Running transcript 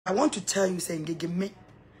I want to tell you, say Ngege me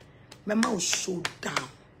mama will show down.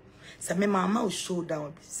 Say me mama will show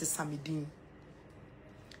down. Say Samidin.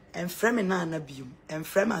 And frame me Naana bium. And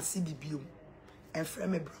frame a CB bium. And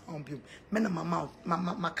frame me brown bium. Me na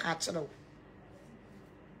mama catch it out.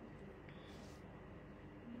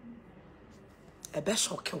 A best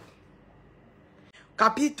shock you.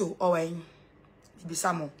 Capito owen.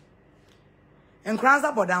 Ibisamo. And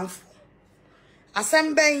Kranza bodan for.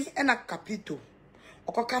 Assemble and a Capito.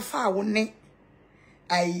 Okoka fa wone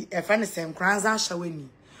ai e fa ne sem kranza hyaweni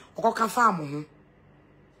okoka fa mo ho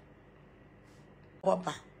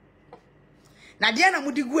oba na de na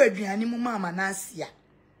mudi gu aduane mu ma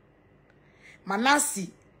Manasseh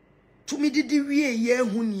tumi didi wie ye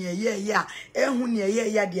ehu ne ye ya ehu ne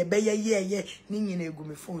ye ya de be ye ni nyina egu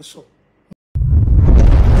me phone so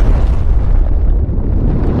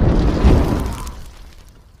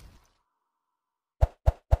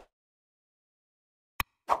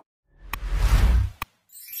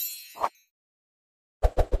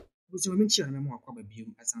So we mention memo akwa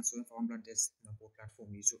biom asanso for Bangladesh na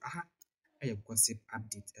platform yi so aha aye gossip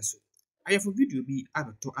update eso aye for video bi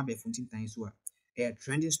abeto abe 14 times so a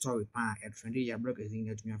trending story pa a trending ya Brek ezin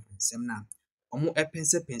atumi afensem na omo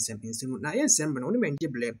pensem na ye nsem na oni menje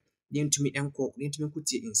ble ye ntumi enko ye ntumi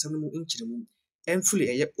kutie nsem no mu nkiremu enfuli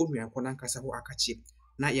eye onua akona nkasa ho akachi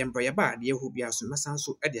na ye mbro ye ba de ho bia so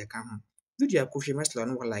masanso e de ka ho video akofie masla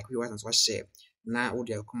no like we want to share na wo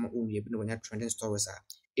de akoma onua bi no nya trending stories a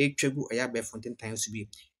Kweku ayabe 14 times to be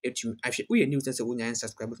etum ahwe we news say we nyan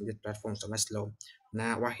subscribe to the platform so much love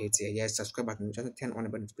na wa hit yes subscribe button just turn on the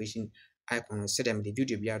notification icon so them the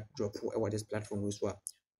video be drop over this platform we so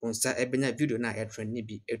on sa ebenya video na e trend ni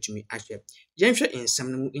bi etumi ahwe yenhwe ensam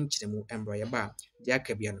no mu nkiremu embro ye ba dia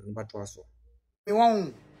ka bia no bato so me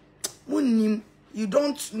won munim you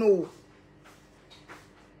don't know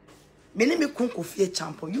me ne me KOFI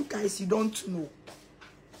champion you guys you don't know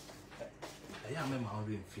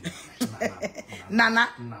Nana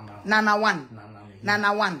one.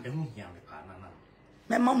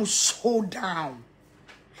 My mom will show down.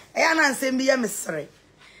 I am saying be a mystery.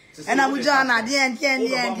 And I'm with John at the end.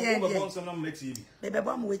 Baby,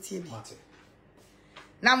 I'm with you.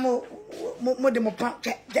 Now, more punk.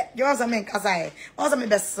 You also make as I also my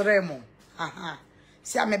best remo. Aha.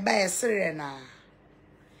 See, I'm a bear serena.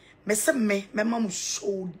 Me, my mom will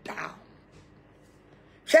show down.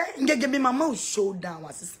 Ngege me mama will show down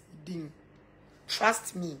what is doing.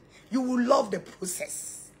 Trust me, you will love the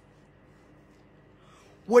process.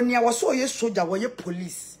 When you was so ye soldier, or ye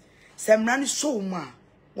police, semrani so ma,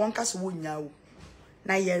 one cast won yaw.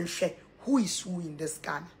 Na ye she who is who in this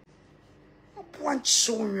Ghana. Abuan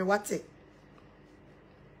showing me what it.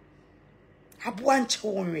 Abuan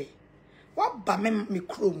showing me. What ba me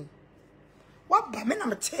chrome? What ba me na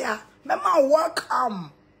me tear? Me ma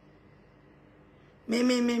welcome. Me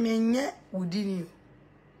nye within you.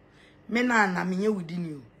 Me na me nye within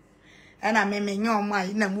you. And I me nye my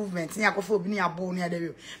in a movement. Ni akofo bi ni abo ni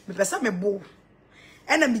adewe. Me pesa me bo.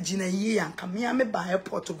 And I me jina ye and come here me by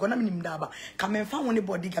airport to go na me nimdaba. Come and find one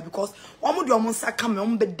bodyguard because omo do omo sa come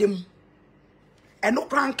on bedem. And no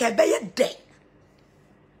prank be ye de.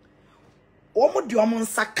 Omo do omo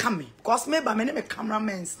sa come because me ba me ne me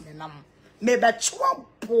cameramans ne nam. Me be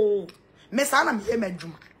trouble. Me sa na me ye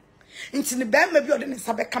medjuma. Inti ni be me bi ode ne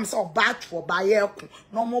sabe kam se oba to oba ye ko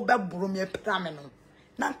no mo be buru me prame no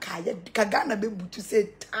na ka ye ka Ghana be butu se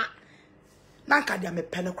ta na ka dia me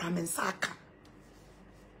pele kwa me nsaka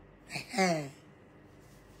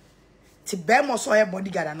ti be mo so ye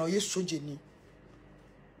bodyguard na ye sojeni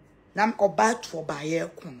na oba to oba ye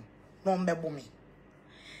ko no mbe bo me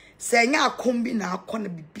se nya akombi na akọ na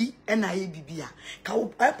bibi e na ye bibi a ka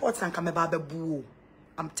airport an ka me ba be bu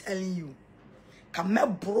I'm telling you Kame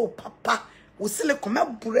bro papa o silicon me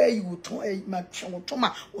bro you to ma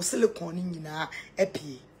twoma o silicon ni nyina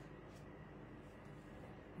epie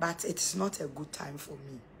but it is not a good time for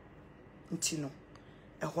me ntino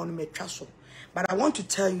e ho no metwa so but I want to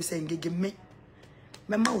tell you say Ngege me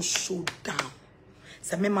mama will show down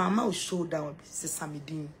say me mama will show down say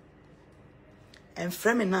Samidin and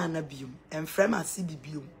frame me Naana bium and frame a CB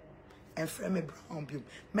bium and frame me brown bium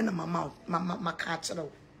me na mama catch it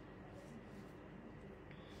out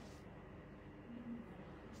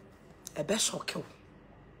a best shock you.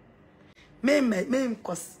 Me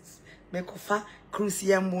cause me kofa cruise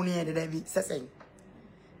yambuni and the David says,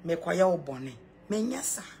 me kwaya obone, me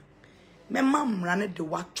nyasa, me mam ran the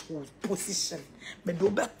what two position, me do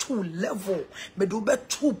be two level, me do be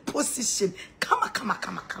two position, come.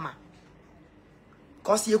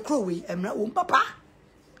 Cause you crow we, and papa.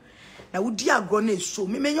 na wudi agro na so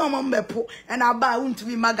me menye omo mbepo and aba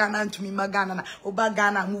untumi magana na oba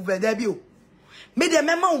Ghana move there bi o me de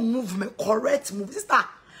mema move me correct move sister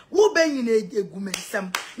wo be yin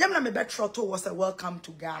egumensem nyam na me betro to was a welcome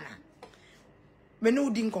to Ghana me no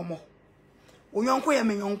di nkomo onyonko ye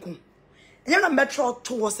me nyonko nyam na me betro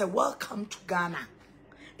to was a welcome to Ghana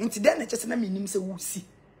inti den na chese na me nim se wusi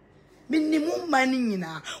me nimu mani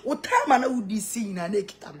nyina wo time na wudi si nyina na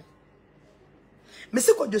ekita me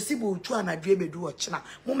mesi ko josibo otu anadwe bedu o china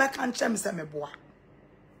mo meka nche me se me boa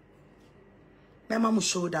mema mu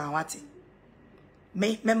show down wati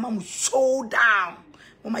mema mu show down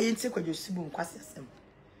mo ma yenti ko josibo nkwase asem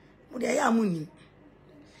mo de ya amunim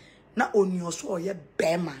na oni oso oye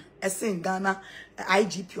bema esen Ghana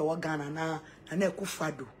IGP o Ghana na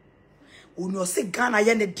ekufado oni ose Ghana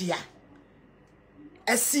ye ne dia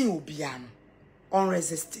esen obia no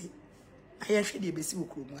unresisted ayen hwe de besi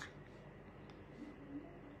okromu a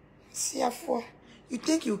therefore, you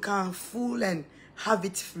think you can fool and have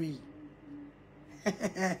it free?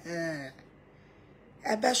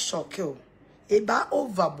 Ebe shock you. Eba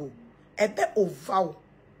overbo. Ebe overwo.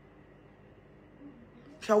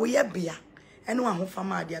 Shall we ye bia? Eno a ho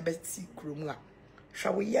fama ade abeti kromu a.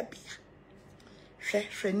 Shall we ye bia?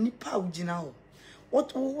 Hwe nipa ugina ho.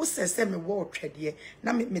 What wo se me wo twede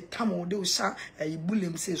na me tam wo de wo sha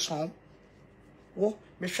ibulem se son. Wo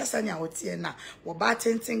me hwesa nya wote na wo ba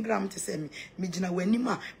 10 gram te se me gina wani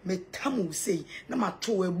ma me tamu sei na ma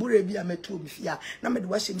to ebure bi a meto obi fia na me de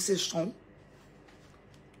wa hyem se son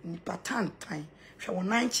ni patan tan hwe wo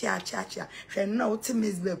 9 chia hwe na wote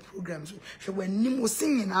mesbe programs hwe wani mo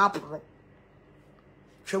singing na apro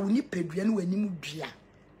hwe wo ni pedua na wani mu dua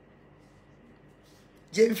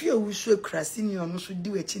jemfi owusu ekrasi ni ono so di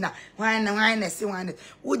wachi na hwan na se hwan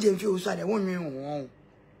wo jemfi owusu ade wo nwen ho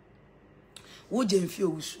wo jemfi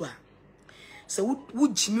owusu a se wo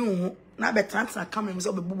jimi ho na betrantana camera me se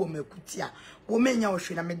obebubo makuti a wo menya wo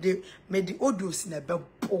hwe na mede audios na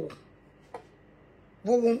bebo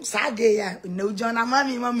wo Sackge ya na ujona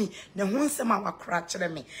mami ne ho nsem a wakra kire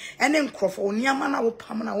me ene nkrofo oniama na wo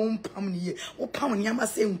pam na wo mpam ne ye wo pam oniama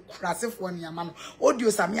se nkurasefo oniama no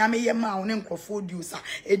audios a me ameye ma wo ne nkrofo audios a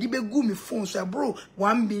edi begu mi phone so bro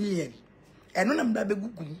 1 billion eno na mda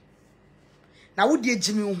begugu na wo die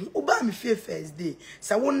jimi ho wo ba me fie first day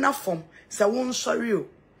se wo na fom se wo nsori o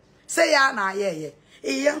se ya na ye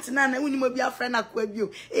yantina na woni mo bia friend akwa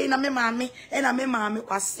bio na me maame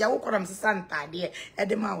kwasia wo koram sesa ntade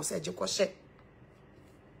de ma wo se jekoshe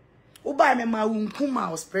wo ba me ma wo nkuma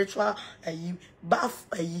wo spiritual bath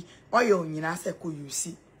oyo nyina se ko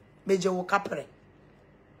yusi meje wo kapre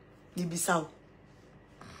ni bisawo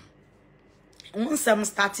onsam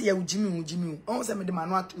start ya ujimi onsam de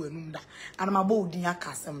manu atu anum da anama bo odin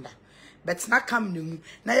akasem da bet na kam na mu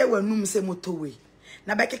na ye wanum se motowe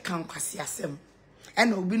na beke kan kwase asem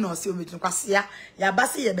ena obi na ose obetu kwase ya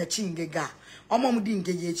base ye bechi Ngege omom di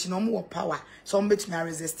Ngege echi no mo power so mbetumi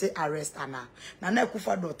resist arrest ana na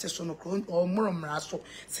ekufa dot so no kro omromra so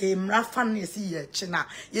se mra fa na esi ye echi na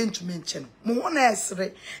ye ntumi nche no mo na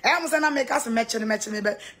esre mo se na make as meche me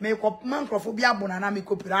me ko mankrofo bi abona na me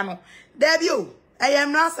kopira no da bi o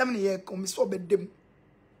mra asem ne ye komiso bedem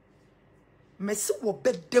mesi wo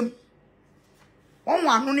bedem won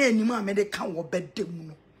wanu na anim a me de kan wo bedem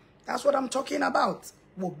no. That's what I'm talking about.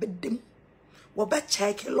 Wo bedem wo be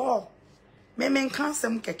check law me kan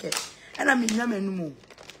sem keke ena me nya manumu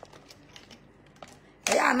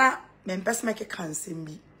eya na me mpes make kan sem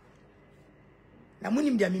bi na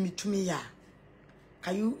munim dia me mitumi ya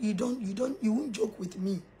can you won't joke with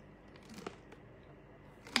me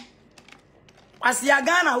asia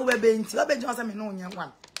Ghana wo bebe nti wo be jonsa me no nya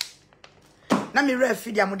wan na me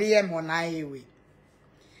refi dia mo de ye me na ewe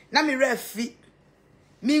na me refi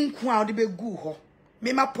mi nku a de be gu ho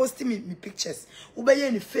me ma post me pictures wo be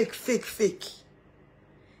ye ni fake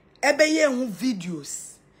ebe ye hu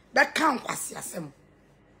videos that kan kwase asem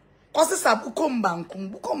kosi sa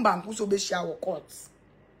bukombanku so be share wo court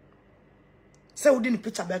se wo di ni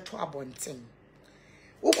picture be to abonten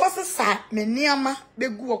wo kosi sa me niama be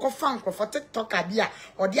gu wo ko fan for TikTok abia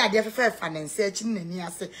odi ade fefe finance achi ni nani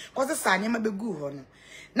ase kosi sa niama be gu ho no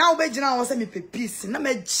na wo be gina wo se me pe peace na ma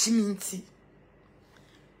chiminti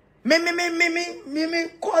me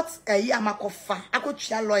court amakofa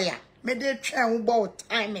akotwa lawyer me de twen wo bo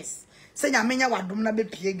times se nya menya wadom na be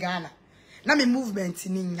pie Ghana na me movement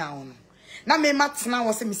ni nya ono na me matena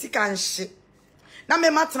wo se me sika nhye na me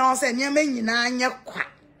matena wo se nya nyina anya kwa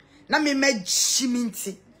na me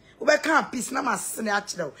machiminti wo be kan peace na masene a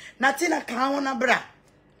kire wo Natina kan ho na bra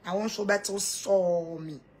na won so beto so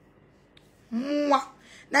mi mwa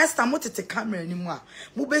next time what the camera anymore.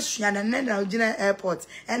 Mubeshian and then Gina airport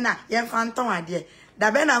and na yen fan ton idea. Da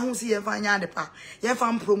be na hu si yen fan Adepa. Yen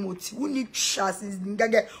fan promote. Wo ni chassis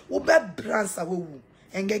ngege wo be bransa wo.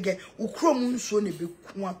 Ngege wo krom nso ne be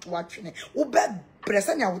ku ato atwene. Wo be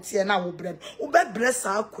bresa nya wote na wo bre. Wo be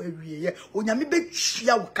bresa akwawie ye. Onyame be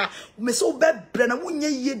twia wo ka. Me se wo be bre na wo nye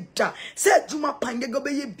ye da. Se adwuma pangege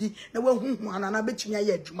be ye bi na wo huhu anana be twia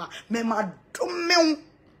ye adwuma. Me ma domew.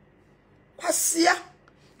 Kwasia.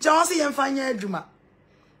 John say yen fan ye adwuma.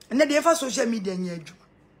 And the ever social media nya adwuma.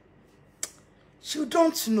 You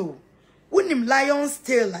don't know. Unim lion's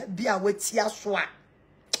tail be a wetia swa.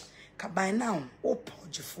 By now, oh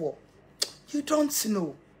for. You don't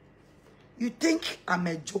know. You think I'm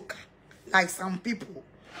a joker, like some people.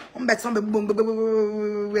 Bet some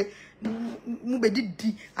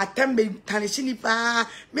mubedi atembe tanishini pa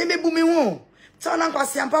me bumi wo. So na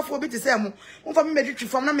kwasi ampa fo bi te say mo. Mfa me meditri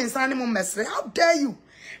from na me nsan ne mo mesre. How dare you?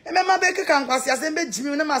 Me ma be kan kwasi asembe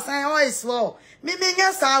jimi na masan o iswo. Me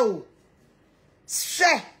nya sa o. She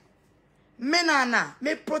Menana,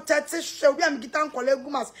 me protect she we am gitan kolegu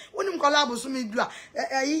mas. Unim collab so me dua.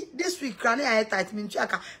 This week krane aye tight me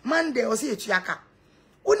ntuaka. Monday o se etuaka.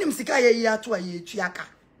 Unim sika ye ato aye etuaka.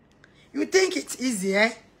 You think it's easy,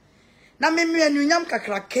 eh? Na me anunyam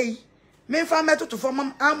kakra kei. Me fa meto to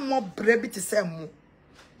form am brebi te se mo.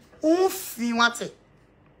 Unfi wate.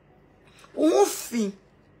 Unfi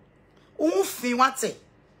wate.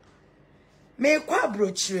 Me kwa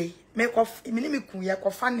brochire. Me ku ye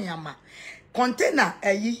kofa ne ama container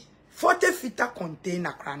 40 feet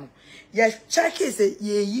container krano ye check say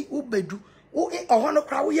ye yi ubedu ohono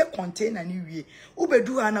kra wo ye container ni wie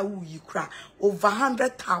ubedu ana wo yi kra over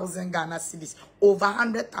 100,000 Ghana cedis over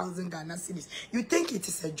 100,000 Ghana cedis. You think it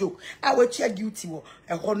is a joke? I will check duty wo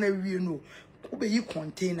ehono wie no ube yi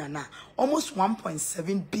container na almost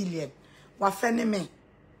 1.7 billion wa fene me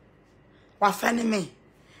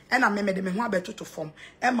and I remember the me ho abeto to form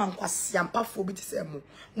e man kwase ampa fo bi te se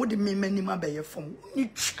mo de me mani ma be ye form ni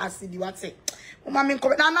twase di wate o ma me ko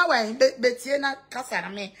na we betie na kasa na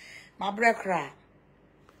me ma Brek ra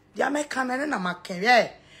dia me kanane na maken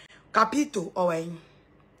ye Capito owen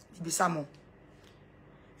ibisamo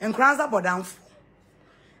enkranza bodanfo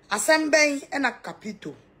asemben e na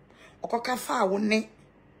Capito okoka fa wo ne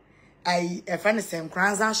ai e fa ne se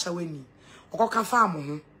enkranza hyaweni okoka fa mo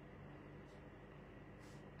ho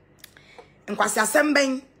nkwasi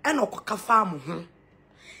asemben e na okoka fa mo ho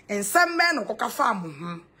ensemben na okoka fa mo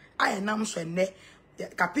ho ayenam so enne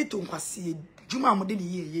Capito nkwasi juma mo de ne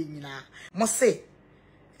ye nyina mo se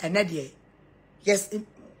ene de yes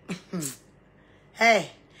hey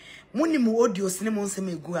muni mu audio sine mo nsem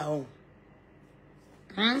egu a o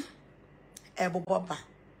boba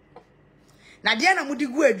na de na mudi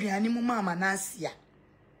gu aduane mu ma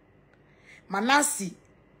Manasseh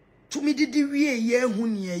tumi didi wie ye ehu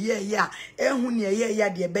ne ye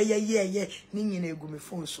de be ye ni nyina egu me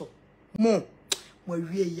phone so mo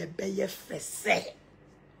wie ye be ye fese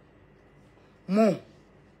mo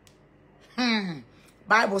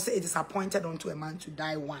Bible says it is appointed unto a man to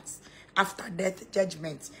die once. After death,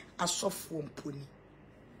 judgment. Asofo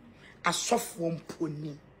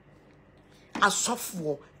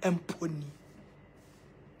mponi.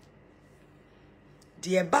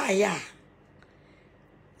 Dear baya,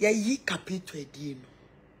 ye Capito edino.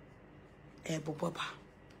 Boba.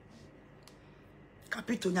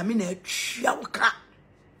 Capito nyamine chiawka.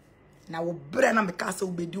 Na wo bre na me kasa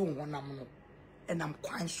obedi wo honam no. And I'm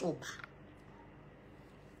quite sober.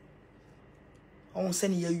 On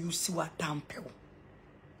send you see what dampen.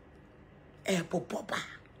 Boba.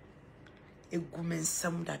 Gumen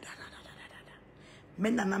sam da.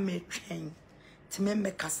 Men na me train to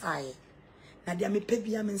me kasaye. Na dia me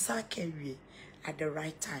pebia men Sackẹ at the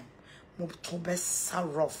right time. Mo to be so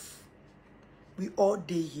rough. We all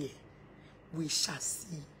day here. We shall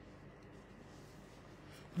see.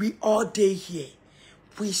 We all day here.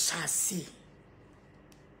 We shall see.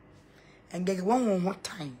 And get one more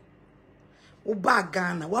time. Oba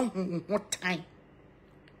Ghana, one more time.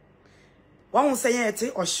 One say it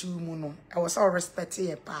or shoe muno. I was all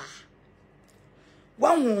respecting a pa.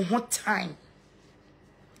 One more time.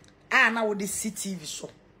 And I would see TV show.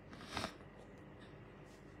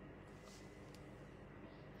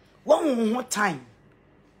 One more time.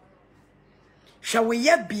 Shall we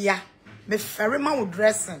yet be a me ferryman with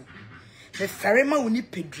dressing? Me ferryman with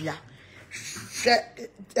nipedria.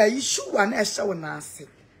 Issue one extra one answer.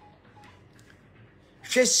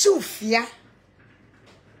 She Sophia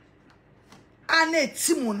Ane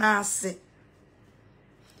Timonase.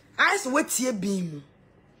 Ice wet ye beam.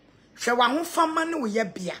 She wa ho fama ne wo ye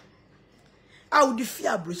bia. A wo di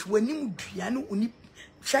fia bridge wani mu dua ne oni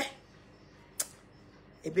Che.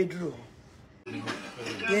 Ebedru.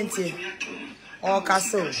 Yenti. O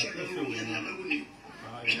kaso.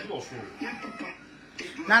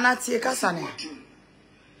 Nana tie kasane.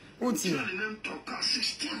 Uti.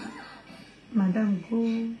 Madam, go.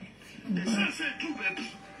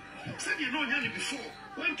 Said you know Yanni before,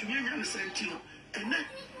 went to Yanni Santino, and then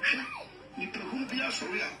you perform the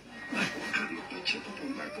Asoria. Like what kind of picture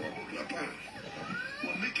from my God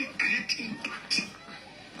will make a great impact.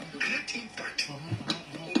 Great impact.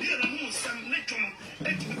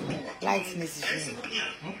 Light Mrs.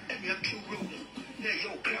 And your true room, near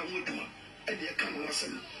your crown with them, and your camera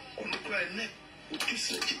on the cry neck with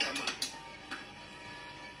kiss Chitama.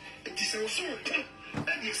 It is also a pump,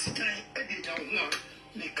 and yes, time, and it down now.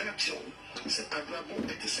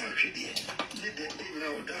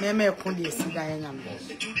 Meme kundi sida yana mbo.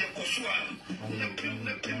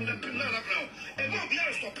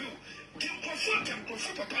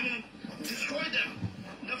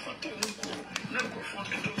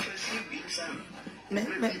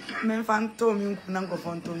 Me fanto mi nkunango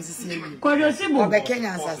fanto msisi ebi. Kodo sibo. Obe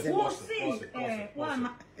Kenya asase.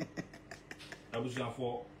 Wana. Abuja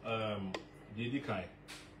for Didi Kai.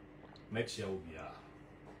 Next year will be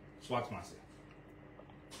Swat Manasseh.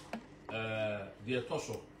 The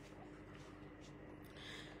Tosho.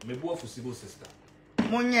 Me boy for civil sister.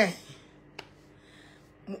 Monye.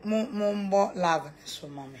 Mombo love so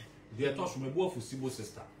mama. The Tosho me boy for civil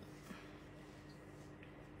sister.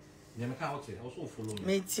 Nyameka hote also follow me.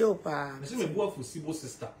 Me tio pa. Me say me boy for civil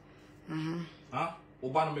sister. Ah,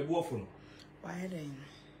 oba me boy for no. Why then?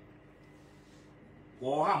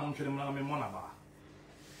 Wo ha mo ntwere mo na me mo na ba.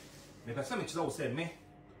 Me pesa me kira wo say me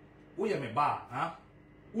wo ye me ba ha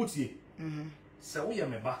utie se wo ye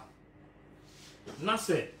me ba na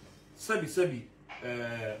se sabi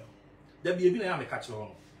da bi ebi na ya me ka kire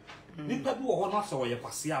ho no nipa bi wo ho na se wo ye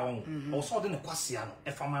kwase a ho o so de ne kwase a no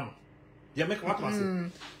e fama no ye me ka ma se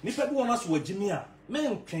nipa bi wo na se wo gimi a me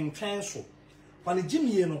ntwentwen so pa ne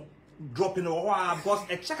gimi no drop in ho a because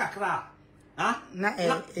e check akra ha na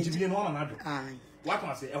gimi no ma na do ai what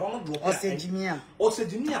must say? I want to drop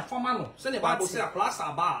Osejimia. Famano. Send the Bible say a class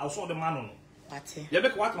about also the man. What?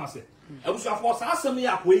 Yebek what must say? I was a force ask me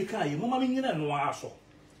up wake I, Mamma Mina no aso.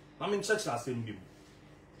 I'm in church as in you.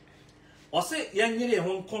 Or say, young year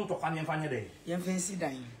home come to Fanny and Fanny Day. Young fancy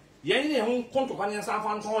dying. Young year home come to Fanny and San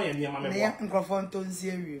Fantoy and your mamma. Microphone to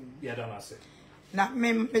zero. Yeah, don't I say. Not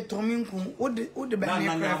me Tominku, would the the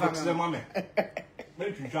mamma.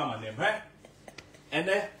 Make you drama name, eh?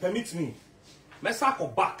 And permit me.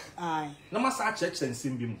 Messako back. Aye. Na masa church and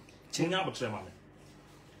simbim. Chinya botre mame.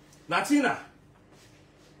 Natina.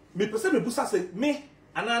 Me pese me busa se me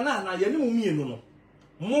anana na ye ne mu mienu no.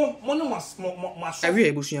 Mo no mas. Awie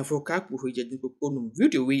ebusuafo ka akpo hoje din poponum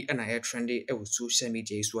video we na air trendy e wo social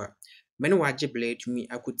media so a. Mene wa GHpage tumi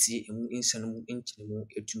akoti emu insano mu enkinemu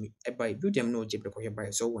etumi e bai video am na GHpage ko bai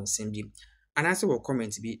so won sembi. Anase wo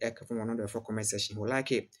comment bi e ka from one of the comment section wo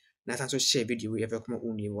like it. Na so share video we ever come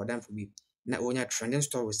uni wo dan for bi. Na onya trending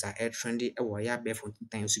stories are air trendy e wo ya be for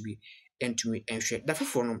time so bi entumi enhwe da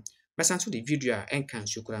fofo no mesanso the video a enkan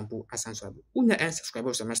sukurampo asanso abo unya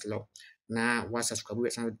subscribe so much love na wa subscribe we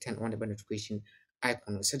san turn on the notification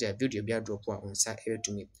icon so the video bi drop a on sa e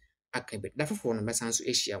betumi akabe da fofo no mesanso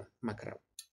ehia makara